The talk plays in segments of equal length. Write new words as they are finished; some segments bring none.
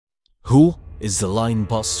Who is the lion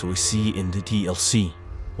boss we see in the DLC?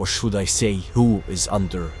 Or should I say, who is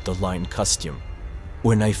under the lion costume?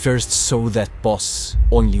 When I first saw that boss,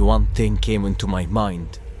 only one thing came into my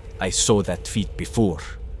mind. I saw that feat before.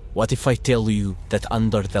 What if I tell you that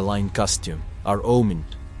under the lion costume are Omen?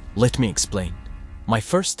 Let me explain. My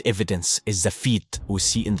first evidence is the feat we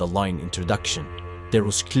see in the lion introduction. There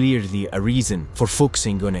was clearly a reason for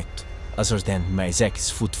focusing on it, other than Miyazaki's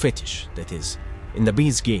foot fetish, that is. In the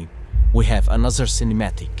base game, we have another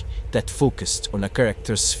cinematic that focused on a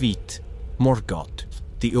character's feat, Morgoth,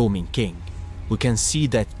 the Omen King. We can see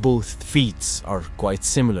that both feats are quite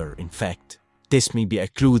similar in fact. This may be a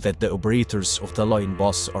clue that the operators of the lion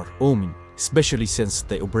boss are Omen, especially since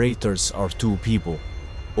the operators are two people.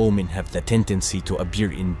 Omen have the tendency to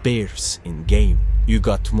appear in pairs in game. You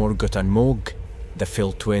got Morgoth and Mog, the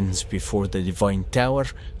Fell twins before the Divine Tower,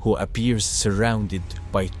 who appears surrounded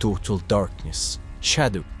by total darkness.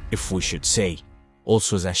 Shadow, if we should say.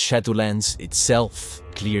 Also, the Shadowlands itself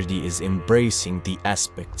clearly is embracing the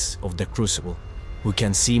aspects of the Crucible. We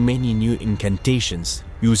can see many new incantations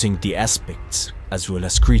using the aspects as well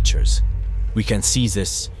as creatures. We can see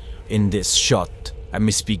this in this shot, a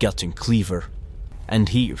misbegotten cleaver. And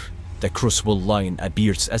here, the Crucible lion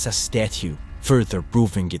appears as a statue, further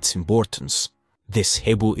proving its importance. This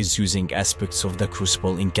Hebo is using aspects of the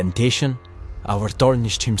Crucible incantation. Our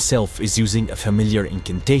Tarnished himself is using a familiar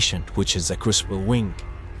incantation, which is the Crucible Wing.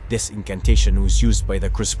 This incantation was used by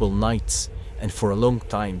the Crucible Knights, and for a long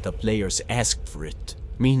time the players asked for it,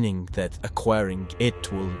 meaning that acquiring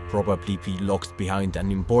it will probably be locked behind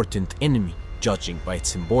an important enemy, judging by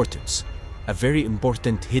its importance. A very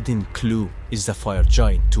important hidden clue is the Fire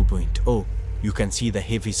Giant 2.0. You can see the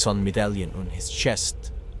heavy sun medallion on his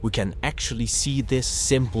chest. We can actually see this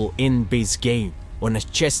symbol in base game on a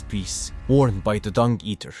chest piece worn by the Dung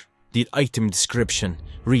Eater. The item description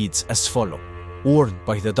reads as follows. Worn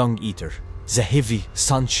by the Dung Eater, the heavy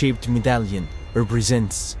sun-shaped medallion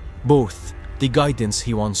represents both the guidance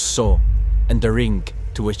he once saw and the ring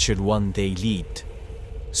to which he'll one day lead.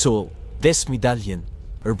 So this medallion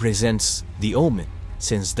represents the Omen,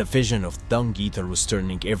 since the vision of Dung Eater was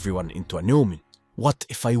turning everyone into an Omen. What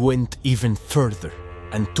if I went even further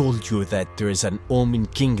and told you that there is an Omen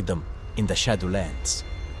kingdom in the Shadowlands?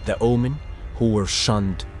 The Omen, who were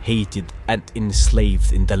shunned, hated, and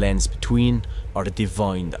enslaved in the lands between, are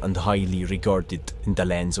divine and highly regarded in the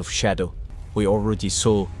lands of Shadow. We already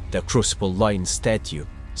saw the Crucible Lion statue.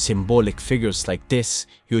 Symbolic figures like this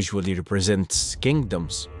usually represent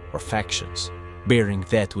kingdoms or factions. Bearing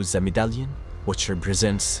that with the medallion, which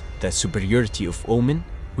represents the superiority of Omen,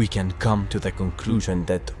 we can come to the conclusion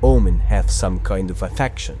that Omen have some kind of a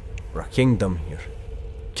faction or a kingdom here.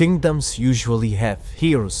 Kingdoms usually have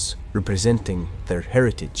heroes representing their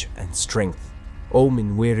heritage and strength.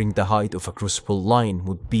 Omen wearing the hide of a Crucible lion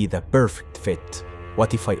would be the perfect fit.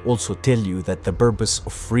 What if I also tell you that the purpose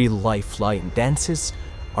of real-life lion dances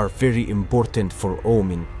are very important for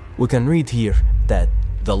Omen? We can read here that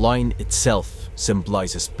the lion itself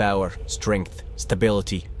symbolizes power, strength,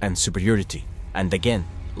 stability, and superiority. And again,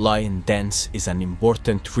 lion dance is an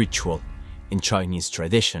important ritual in Chinese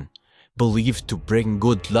tradition, believed to bring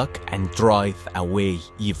good luck and drive away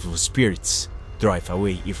evil spirits.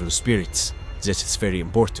 This is very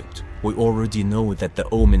important. We already know that the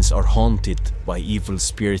Omens are haunted by evil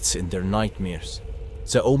spirits in their nightmares.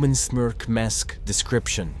 The Omen smirk mask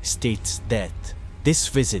description states that this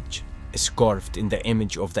visage is carved in the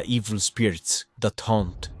image of the evil spirits that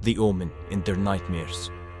haunt the Omen in their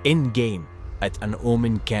nightmares. In-game, at an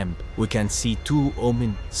Omen camp, we can see two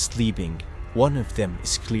Omen sleeping. One of them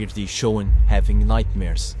is clearly shown having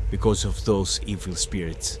nightmares because of those evil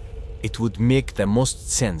spirits. It would make the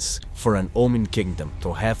most sense for an Omen kingdom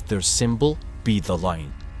to have their symbol be the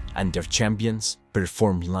lion, and their champions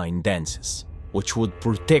perform lion dances, which would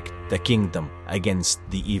protect the kingdom against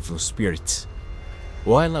the evil spirits.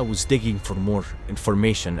 While I was digging for more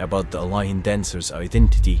information about the lion dancer's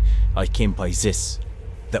identity, I came by this.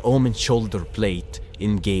 The Omen shoulder plate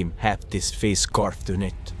in-game have this face carved on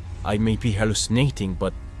it. I may be hallucinating,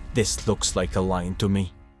 but this looks like a lion to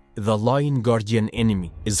me. The Lion Guardian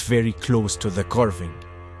enemy is very close to the carving.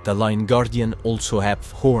 The Lion Guardian also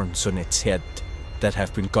have horns on its head that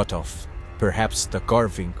have been cut off. Perhaps the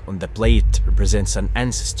carving on the plate represents an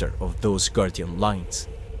ancestor of those guardian lions,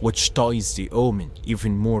 which ties the Omen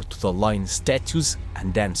even more to the lion statues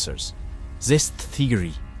and dancers. This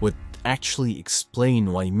theory would actually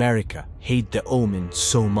explain why Marika hated the Omen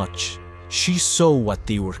so much. She saw what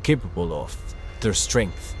they were capable of, their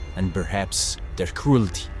strength, and perhaps their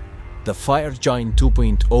cruelty. The Fire Giant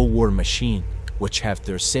 2.0 war machine, which have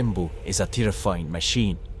their symbol, is a terrifying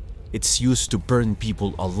machine. It's used to burn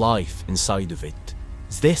people alive inside of it.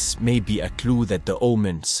 This may be a clue that the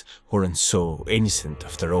omens weren't so innocent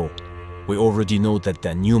after all. We already know that the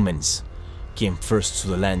Newmans came first to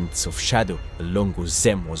the lands of shadow, along with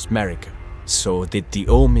them was Marika. So did the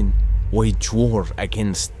omen wage war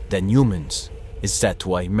against the Newmans? Is that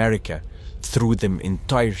why Marika threw them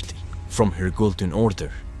entirely from her golden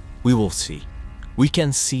order? We will see. We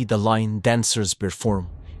can see the lion dancers perform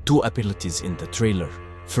two abilities in the trailer.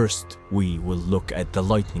 First, we will look at the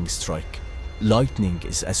lightning strike. Lightning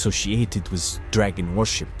is associated with dragon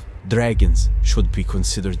worship. Dragons should be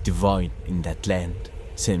considered divine in that land,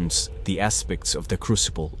 since the aspects of the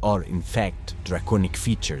Crucible are in fact draconic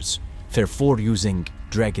features. Therefore, using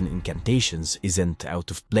dragon incantations isn't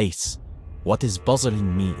out of place. What is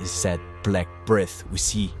puzzling me is that black breath we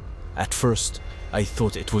see. At first, I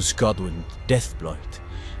thought it was Godwyn Deathblight,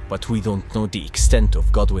 but we don't know the extent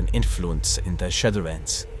of Godwyn's influence in the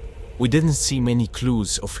Shadowlands. We didn't see many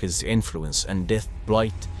clues of his influence, and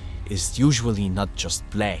Deathblight is usually not just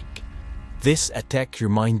black. This attack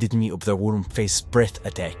reminded me of the worm-faced breath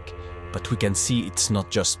attack, but we can see it's not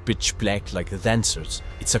just pitch black like the dancers.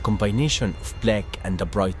 It's a combination of black and a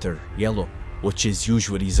brighter yellow, which is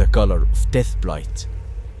usually the color of Deathblight.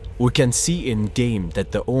 We can see in-game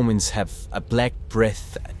that the omens have a black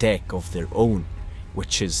breath attack of their own,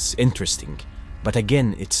 which is interesting. But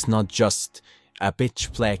again, it's not just a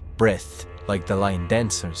pitch black breath like the lion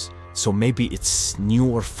dancers, so maybe its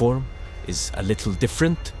newer form is a little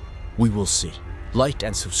different. We will see. Like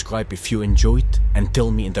and subscribe if you enjoyed, and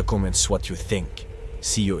tell me in the comments what you think.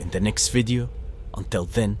 See you in the next video. Until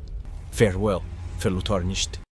then, farewell, fellow Tarnished.